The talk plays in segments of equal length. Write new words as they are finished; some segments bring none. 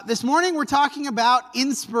This morning we're talking about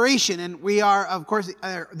inspiration, and we are, of course,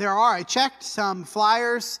 I checked some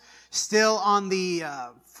flyers still on the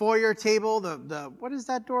foyer table, what is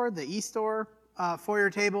that door? The east door foyer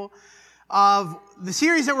table of the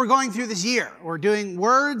series that we're going through this year. We're doing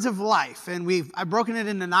Words of Life, and I've broken it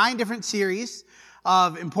into 9 different series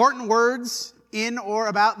of important words in or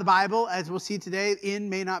about the Bible. As we'll see today, in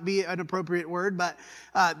may not be an appropriate word, but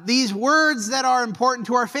these words that are important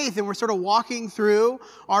to our faith, and we're sort of walking through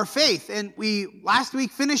our faith. And we last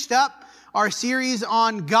week finished up our series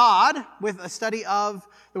on God with a study of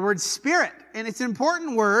the word Spirit. And it's an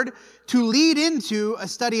important word to lead into a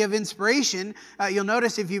study of inspiration. You'll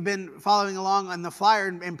notice if you've been following along on the flyer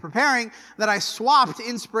and preparing that I swapped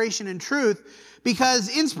inspiration and truth, because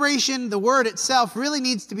inspiration, the word itself, really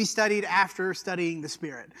needs to be studied after studying the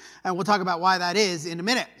Spirit. And we'll talk about why that is in a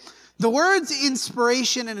minute. The words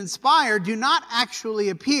inspiration and inspire do not actually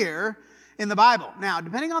appear in the Bible. Now,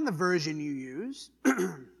 depending on the version you use,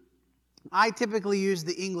 I typically use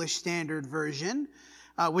the English Standard Version,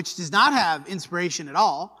 which does not have inspiration at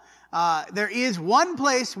all. There is one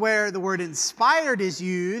place where the word inspired is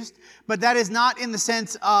used, but that is not in the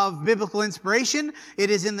sense of biblical inspiration. It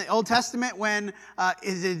is in the Old Testament when it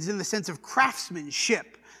is in the sense of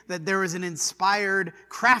craftsmanship, that there was an inspired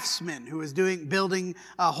craftsman who was building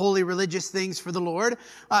holy religious things for the Lord.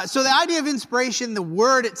 So the idea of inspiration, the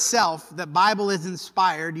word itself, the Bible is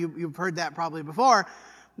inspired, you've heard that probably before,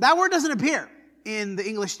 that word doesn't appear in the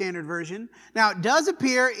English Standard Version. Now, it does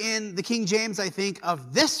appear in the King James, I think,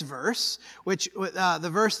 of this verse, which the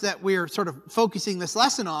verse that we're sort of focusing this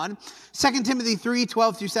lesson on, 2 Timothy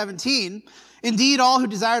 3:12 through 17. Indeed, all who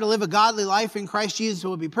desire to live a godly life in Christ Jesus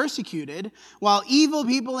will be persecuted, while evil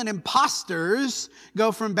people and impostors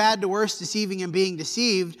go from bad to worse, deceiving and being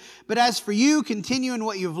deceived. But as for you, continue in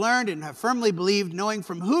what you've learned and have firmly believed, knowing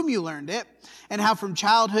from whom you learned it, and how from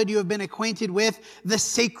childhood you have been acquainted with the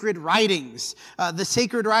sacred writings. The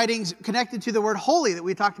sacred writings connected to the word holy that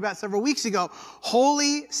we talked about several weeks ago.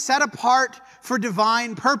 Holy, set apart for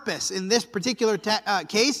divine purpose. In this particular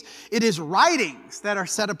case, it is writings that are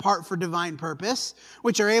set apart for divine purpose,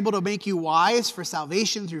 which are able to make you wise for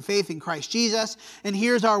salvation through faith in Christ Jesus. And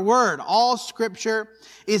here's our word. All Scripture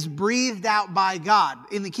is breathed out by God.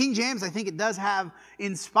 In the King James, I think it does have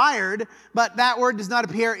inspired, but that word does not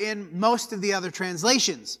appear in most of the other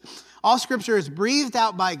translations. All Scripture is breathed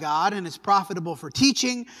out by God and is profitable for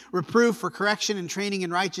teaching, reproof, for correction, and training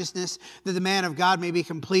in righteousness, that the man of God may be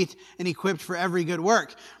complete and equipped for every good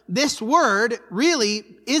work. This word really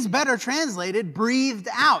is better translated breathed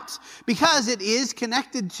out, because it is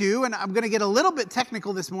connected to, and I'm going to get a little bit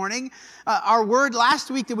technical this morning, our word last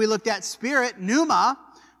week that we looked at, spirit, pneuma,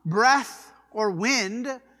 breath or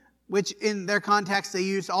wind, which in their context they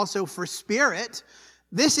use also for spirit.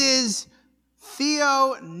 This is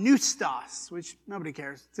theopneustos, which nobody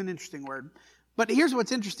cares. It's an interesting word. But here's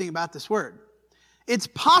what's interesting about this word. It's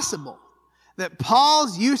possible that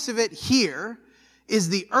Paul's use of it here is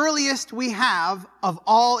the earliest we have of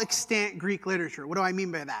all extant Greek literature. What do I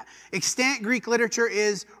mean by that? Extant Greek literature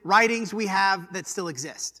is writings we have that still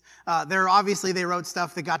exist. Obviously they wrote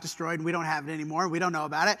stuff that got destroyed and we don't have it anymore. We don't know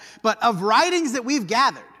about it. But of writings that we've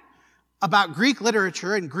gathered about Greek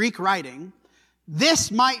literature and Greek writing,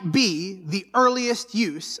 this might be the earliest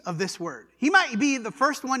use of this word. He might be the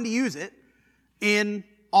first one to use it in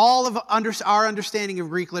all of our understanding of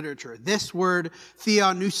Greek literature. This word,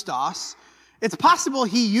 theopneustos. It's possible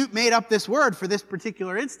he made up this word for this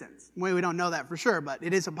particular instance. Well, we don't know that for sure, but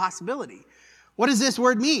it is a possibility. What does this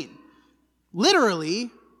word mean?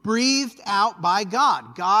 Literally, breathed out by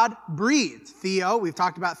God. God breathed. Theo, we've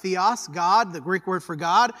talked about theos, God, the Greek word for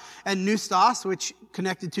God, and pneustos, which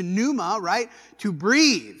connected to pneuma, right? To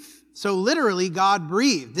breathe. So literally, God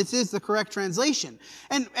breathed. This is the correct translation.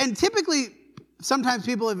 And typically, sometimes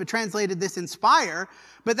people have translated this inspire,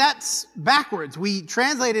 but that's backwards. We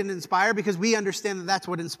translate it inspire because we understand that that's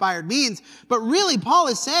what inspired means. But really, Paul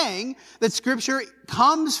is saying that Scripture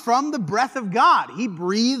comes from the breath of God. He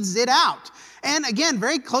breathes it out. And again,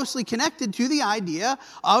 very closely connected to the idea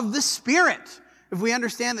of the Spirit. If we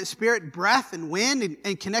understand that spirit, breath, and wind,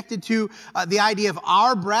 and connected to the idea of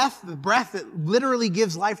our breath, the breath that literally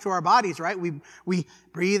gives life to our bodies, right? We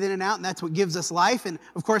breathe in and out, and that's what gives us life. And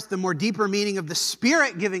of course, the more deeper meaning of the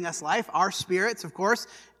Spirit giving us life, our spirits, of course,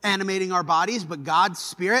 animating our bodies, but God's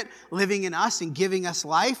Spirit living in us and giving us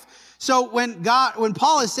life. So when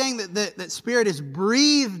Paul is saying that Spirit is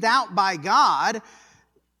breathed out by God,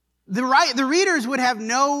 the readers would have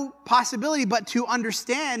no possibility but to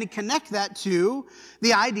understand and connect that to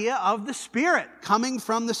the idea of the Spirit coming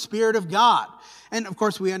from the Spirit of God. And of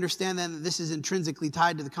course, we understand then that this is intrinsically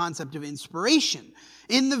tied to the concept of inspiration.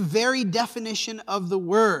 in the very definition of the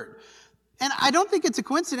word. And I don't think it's a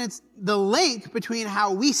coincidence, the link between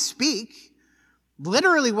how we speak,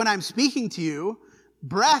 literally when I'm speaking to you,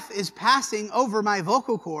 breath is passing over my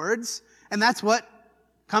vocal cords, and that's what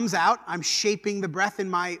comes out. I'm shaping the breath in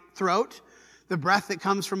my throat. The breath that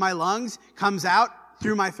comes from my lungs comes out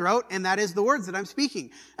through my throat, and that is the words that I'm speaking.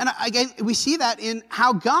 And again, we see that in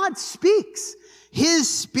how God speaks. His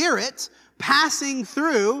Spirit passing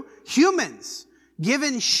through humans,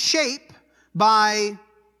 given shape by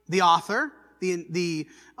the author, the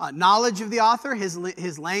knowledge of the author,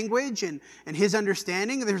 his language and his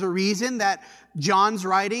understanding. There's a reason that John's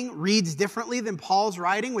writing reads differently than Paul's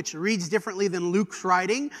writing, which reads differently than Luke's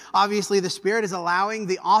writing. Obviously, the Spirit is allowing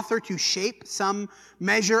the author to shape some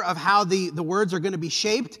measure of how the words are going to be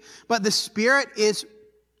shaped, but the Spirit is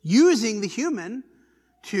using the human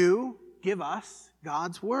to give us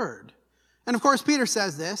God's word. And of course, Peter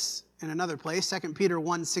says this in another place, 2 Peter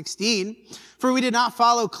 1:16, "For we did not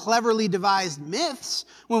follow cleverly devised myths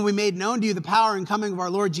when we made known to you the power and coming of our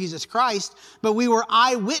Lord Jesus Christ, but we were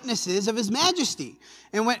eyewitnesses of his majesty.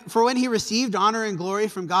 And when he received honor and glory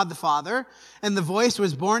from God the Father, and the voice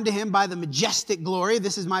was borne to him by the majestic glory,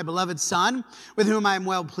 'This is my beloved Son, with whom I am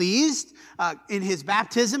well pleased,' in his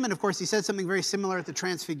baptism." And of course, he said something very similar at the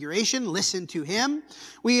transfiguration, "Listen to him.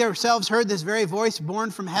 We ourselves heard this very voice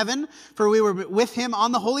borne from heaven, for we were with him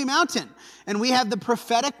on the holy mountain. And we have the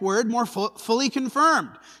prophetic word more fully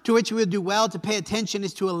confirmed, to which we would do well to pay attention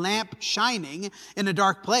as to a lamp shining in a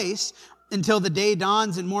dark place, until the day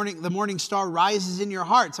dawns and the morning star rises in your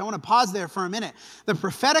hearts." I want to pause there for a minute. The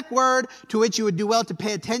prophetic word to which you would do well to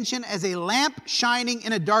pay attention as a lamp shining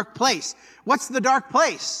in a dark place. What's the dark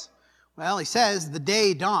place? Well, he says the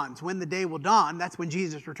day dawns. When the day will dawn, that's when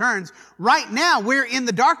Jesus returns. Right now, we're in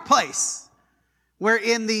the dark place. We're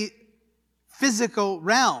in the physical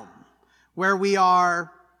realm where we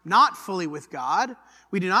are not fully with God.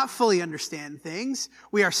 We do not fully understand things.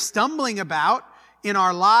 We are stumbling about in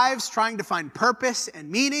our lives, trying to find purpose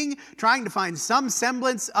and meaning, trying to find some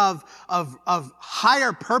semblance of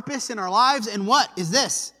higher purpose in our lives. And what is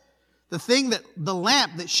this? The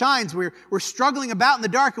lamp that shines, we're struggling about in the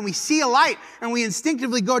dark, and we see a light and we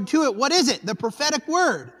instinctively go to it. What is it? The prophetic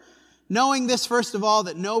word. Knowing this, first of all,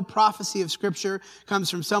 that no prophecy of Scripture comes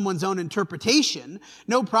from someone's own interpretation.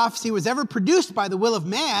 No prophecy was ever produced by the will of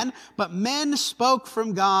man, but men spoke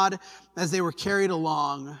from God as they were carried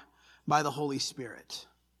along by the Holy Spirit.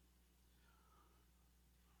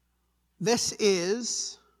 This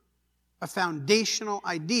is a foundational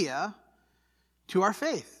idea to our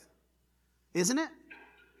faith, isn't it?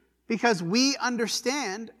 Because we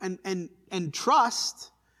understand and trust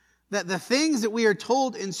that the things that we are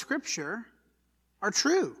told in Scripture are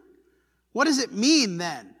true. What does it mean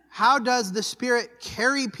then? How does the Spirit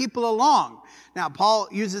carry people along? Now, Paul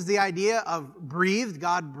uses the idea of breathed.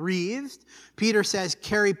 God breathed. Peter says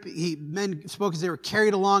men spoke as they were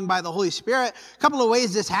carried along by the Holy Spirit. A couple of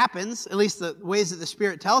ways this happens, at least the ways that the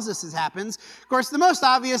Spirit tells us this happens. Of course, the most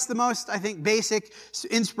obvious, I think, basic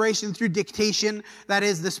inspiration through dictation. That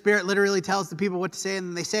is, the Spirit literally tells the people what to say, and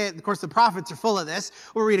then they say it. Of course, the prophets are full of this.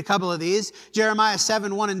 We'll read a couple of these. Jeremiah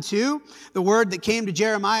 7:1-2. "The word that came to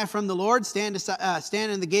Jeremiah from the Lord, stand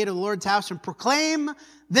in the gate of the Lord's house and proclaim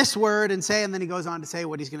this word," and then he goes on to say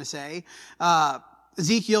what he's going to say.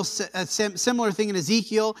 Ezekiel, a similar thing in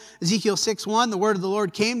Ezekiel 6:1, "The word of the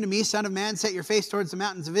Lord came to me, Son of man, set your face towards the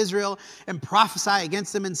mountains of Israel and prophesy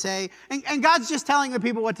against them and say," and God's just telling the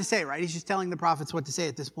people what to say, right? He's just telling the prophets what to say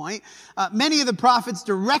at this point. Many of the prophets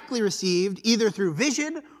directly received, either through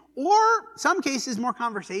vision or some cases more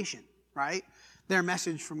conversation, right? Their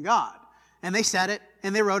message from God. And they said it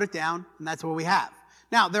and they wrote it down, and that's what we have.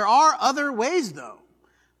 Now, there are other ways, though,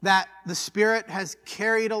 that the Spirit has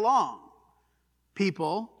carried along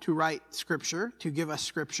people to write Scripture, to give us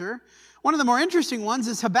Scripture. One of the more interesting ones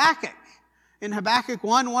is Habakkuk. In Habakkuk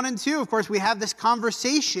 1:1-2, of course, we have this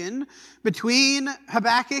conversation between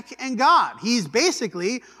Habakkuk and God. He's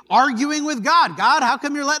basically arguing with God. God, how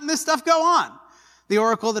come you're letting this stuff go on? The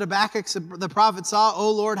oracle that Habakkuk the prophet saw,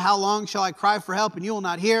 "O Lord, how long shall I cry for help and you will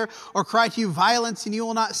not hear, or cry to you violence and you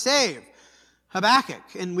will not save?"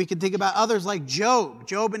 Habakkuk. And we can think about others like Job.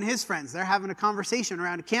 Job and his friends, they're having a conversation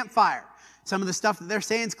around a campfire. Some of the stuff that they're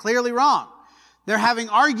saying is clearly wrong. They're having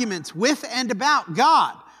arguments with and about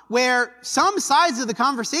God, where some sides of the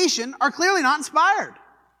conversation are clearly not inspired.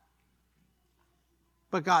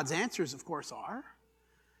 But God's answers, of course, are.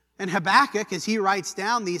 And Habakkuk, as he writes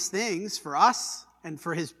down these things for us and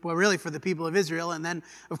for for the people of Israel, and then,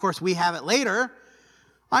 of course, we have it later,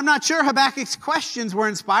 I'm not sure Habakkuk's questions were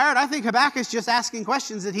inspired. I think Habakkuk's just asking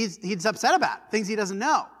questions that he's upset about, things he doesn't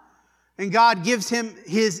know. And God gives him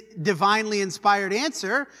his divinely inspired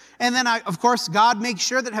answer. And then, of course, God makes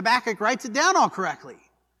sure that Habakkuk writes it down all correctly.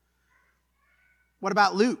 What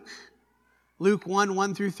about Luke? Luke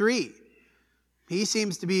 1:1-3. He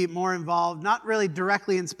seems to be more involved, not really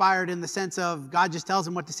directly inspired in the sense of God just tells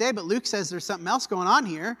him what to say, but Luke says there's something else going on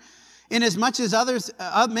here. Inasmuch as others,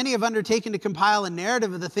 many have undertaken to compile a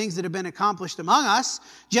narrative of the things that have been accomplished among us,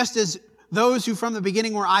 just as those who from the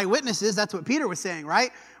beginning were eyewitnesses. That's what Peter was saying,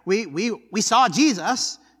 right? We saw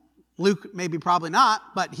Jesus. Luke maybe probably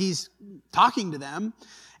not, but he's talking to them.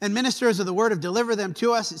 And ministers of the word have delivered them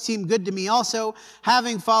to us. It seemed good to me also,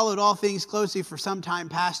 having followed all things closely for some time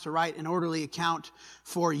past, to write an orderly account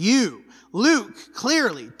for you. Luke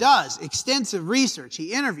clearly does extensive research.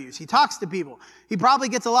 He interviews. He talks to people. He probably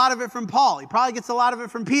gets a lot of it from Paul. He probably gets a lot of it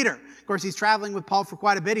from Peter. Of course, he's traveling with Paul for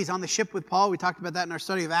quite a bit. He's on the ship with Paul. We talked about that in our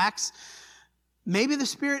study of Acts. Maybe the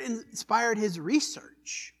Spirit inspired his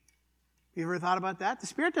research. You ever thought about that? The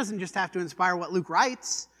Spirit doesn't just have to inspire what Luke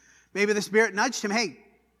writes. Maybe the Spirit nudged him, hey,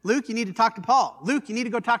 Luke, you need to talk to Paul. Luke, you need to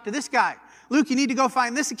go talk to this guy. Luke, you need to go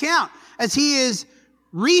find this account. As he is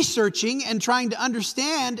researching and trying to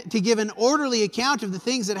understand, to give an orderly account of the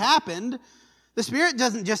things that happened, the Spirit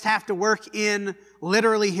doesn't just have to work in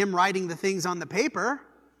literally him writing the things on the paper,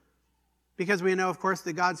 because we know, of course,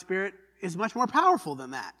 that God's Spirit is much more powerful than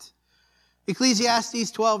that.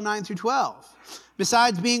 Ecclesiastes 12:9-12.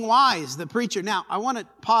 Besides being wise, the preacher. Now, I want to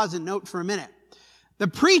pause and note for a minute. The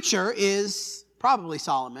preacher is probably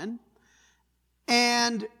Solomon,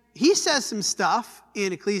 and he says some stuff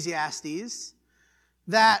in Ecclesiastes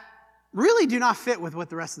that really do not fit with what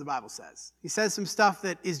the rest of the Bible says. He says some stuff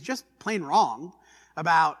that is just plain wrong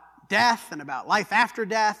about death and about life after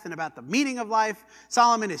death and about the meaning of life.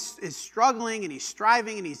 Solomon is struggling and he's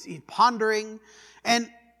striving and he's pondering. And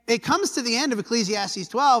it comes to the end of Ecclesiastes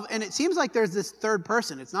 12, and it seems like there's this third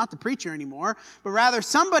person. It's not the preacher anymore, but rather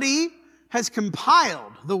somebody has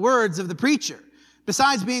compiled the words of the preacher.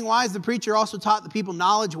 Besides being wise, the preacher also taught the people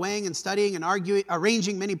knowledge, weighing and studying and arguing,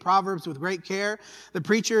 arranging many proverbs with great care. The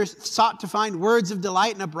preacher sought to find words of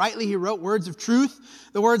delight, and uprightly he wrote words of truth.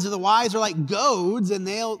 The words of the wise are like goads, and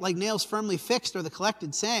like nails firmly fixed are the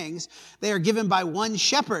collected sayings. They are given by one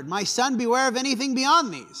shepherd. My son, beware of anything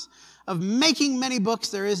beyond these. Of making many books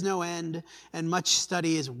there is no end, and much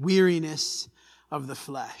study is weariness of the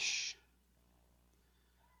flesh.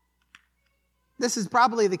 This is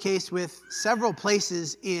probably the case with several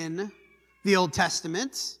places in the Old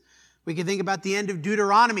Testament. We can think about the end of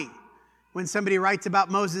Deuteronomy, when somebody writes about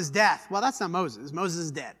Moses' death. Well, that's not Moses. Moses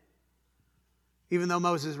is dead. Even though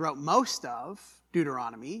Moses wrote most of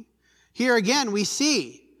Deuteronomy, here again we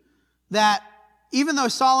see that even though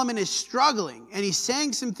Solomon is struggling and he's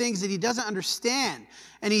saying some things that he doesn't understand,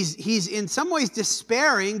 and he's in some ways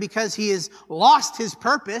despairing because he has lost his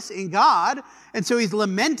purpose in God, and so he's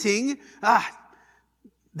lamenting,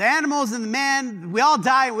 the animals and the man, we all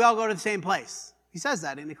die and we all go to the same place. He says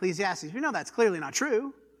that in Ecclesiastes. We know that's clearly not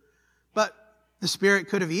true, but the Spirit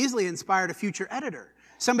could have easily inspired a future editor,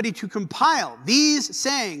 somebody to compile these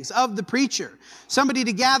sayings of the preacher, somebody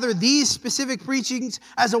to gather these specific preachings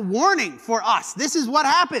as a warning for us. This is what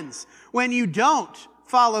happens when you don't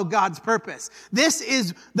follow God's purpose. This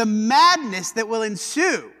is the madness that will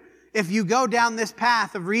ensue if you go down this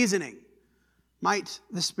path of reasoning. Might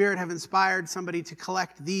the Spirit have inspired somebody to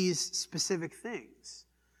collect these specific things?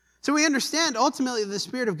 So we understand ultimately the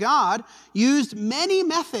Spirit of God used many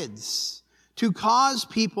methods to cause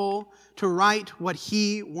people to write what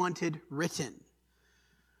he wanted written.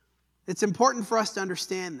 It's important for us to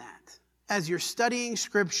understand that. As you're studying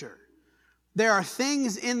Scripture, there are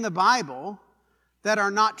things in the Bible that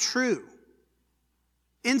are not true.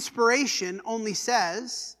 Inspiration only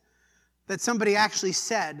says that somebody actually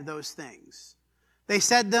said those things. They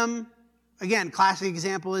said them, again, classic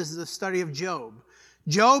example is the study of Job.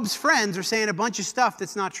 Job's friends are saying a bunch of stuff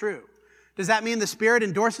that's not true. Does that mean the Spirit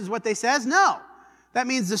endorses what they says? No. That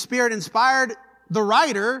means the Spirit inspired the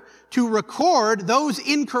writer to record those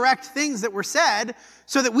incorrect things that were said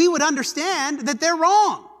so that we would understand that they're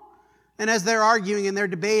wrong. And as they're arguing and they're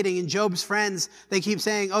debating, and Job's friends, they keep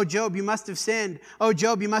saying, oh, Job, you must have sinned. Oh,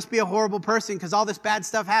 Job, you must be a horrible person because all this bad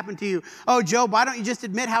stuff happened to you. Oh, Job, why don't you just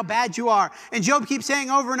admit how bad you are? And Job keeps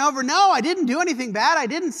saying over and over, no, I didn't do anything bad. I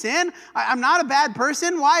didn't sin. I'm not a bad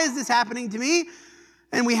person. Why is this happening to me?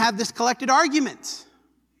 And we have this collected argument.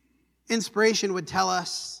 Inspiration would tell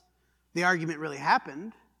us the argument really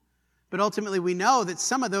happened, but ultimately we know that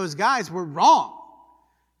some of those guys were wrong,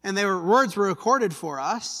 and words were recorded for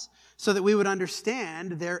us so that we would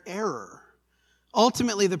understand their error.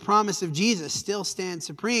 Ultimately, the promise of Jesus still stands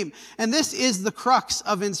supreme. And this is the crux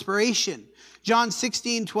of inspiration. John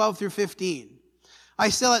 16, 12 through 15.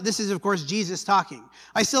 This is, of course, Jesus talking.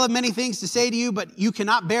 I still have many things to say to you, but you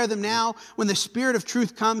cannot bear them now. When the Spirit of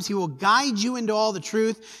truth comes, he will guide you into all the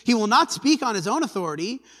truth. He will not speak on his own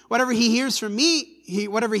authority. Whatever he hears from me,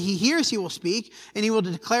 whatever he hears, he will speak, and he will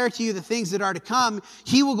declare to you the things that are to come.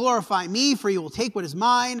 He will glorify me, for he will take what is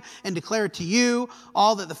mine and declare it to you.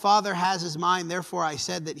 All that the Father has is mine. Therefore, I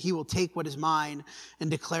said that he will take what is mine and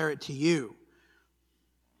declare it to you.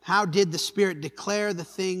 How did the Spirit declare the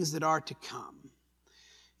things that are to come?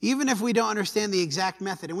 Even if we don't understand the exact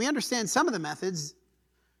method, and we understand some of the methods,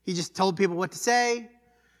 he just told people what to say.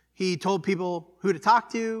 He told people who to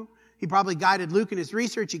talk to. He probably guided Luke in his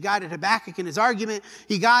research. He guided Habakkuk in his argument.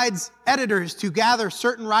 He guides editors to gather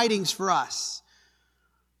certain writings for us.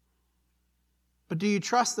 But do you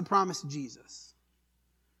trust the promise of Jesus?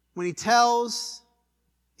 When he tells,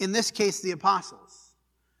 in this case, the apostles,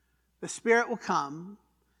 the Spirit will come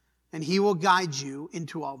and he will guide you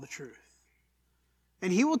into all the truth.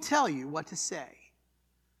 And he will tell you what to say.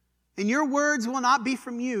 And your words will not be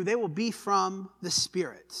from you. They will be from the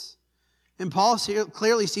Spirit. And Paul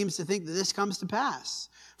clearly seems to think that this comes to pass.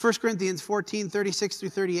 1 Corinthians 14, 36 through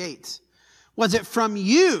 38. Was it from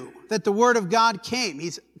you that the word of God came?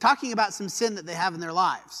 He's talking about some sin that they have in their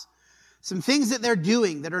lives. Some things that they're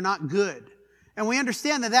doing that are not good. And we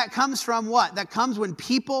understand that that comes from what? That comes when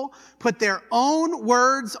people put their own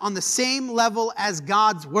words on the same level as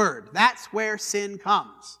God's word. That's where sin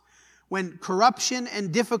comes. When corruption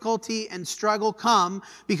and difficulty and struggle come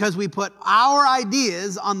because we put our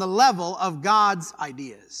ideas on the level of God's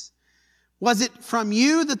ideas. Was it from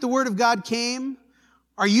you that the word of God came?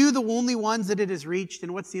 Are you the only ones that it has reached?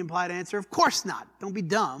 And what's the implied answer? Of course not. Don't be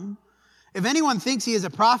dumb. If anyone thinks he is a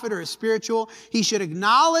prophet or is spiritual, he should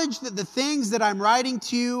acknowledge that the things that I'm writing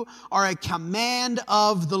to you are a command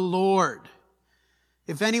of the Lord.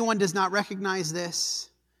 If anyone does not recognize this,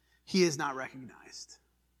 he is not recognized.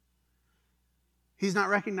 He's not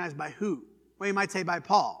recognized by who? Well, you might say by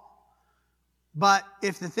Paul. But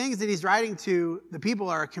if the things that he's writing to the people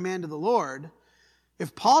are a command of the Lord,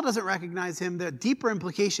 if Paul doesn't recognize him, the deeper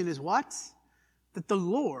implication is what? That the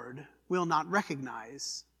Lord will not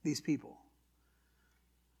recognize these people.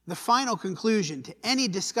 The final conclusion to any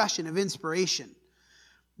discussion of inspiration.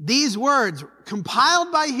 These words,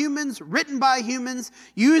 compiled by humans, written by humans,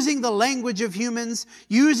 using the language of humans,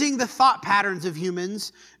 using the thought patterns of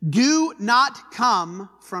humans, do not come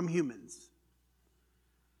from humans.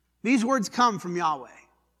 These words come from Yahweh,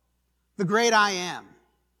 the great I am.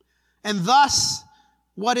 And thus,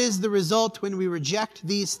 what is the result when we reject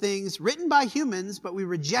these things written by humans, but we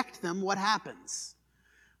reject them? What happens?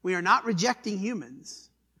 We are not rejecting humans.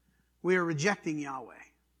 We are rejecting Yahweh.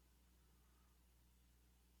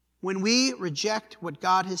 When we reject what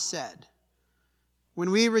God has said, when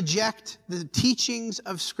we reject the teachings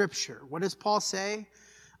of Scripture, what does Paul say?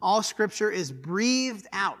 All Scripture is breathed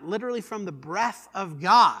out, literally from the breath of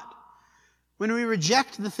God. When we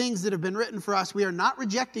reject the things that have been written for us, we are not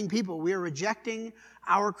rejecting people. We are rejecting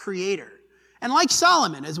our Creator. And like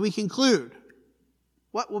Solomon, as we conclude,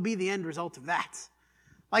 what will be the end result of that?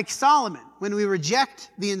 Like Solomon, when we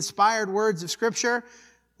reject the inspired words of Scripture,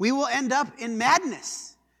 we will end up in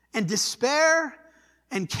madness and despair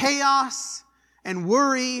and chaos and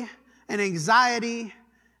worry and anxiety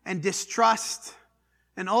and distrust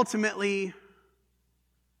and ultimately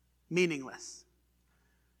meaningless.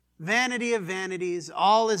 Vanity of vanities,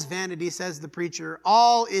 all is vanity, says the preacher.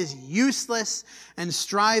 All is useless and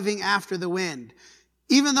striving after the wind.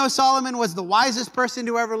 Even though Solomon was the wisest person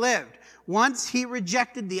who ever lived, once he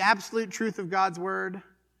rejected the absolute truth of God's word,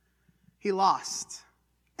 he lost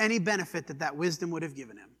any benefit that wisdom would have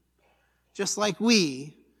given him. Just like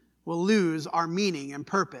we will lose our meaning and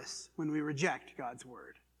purpose when we reject God's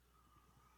word.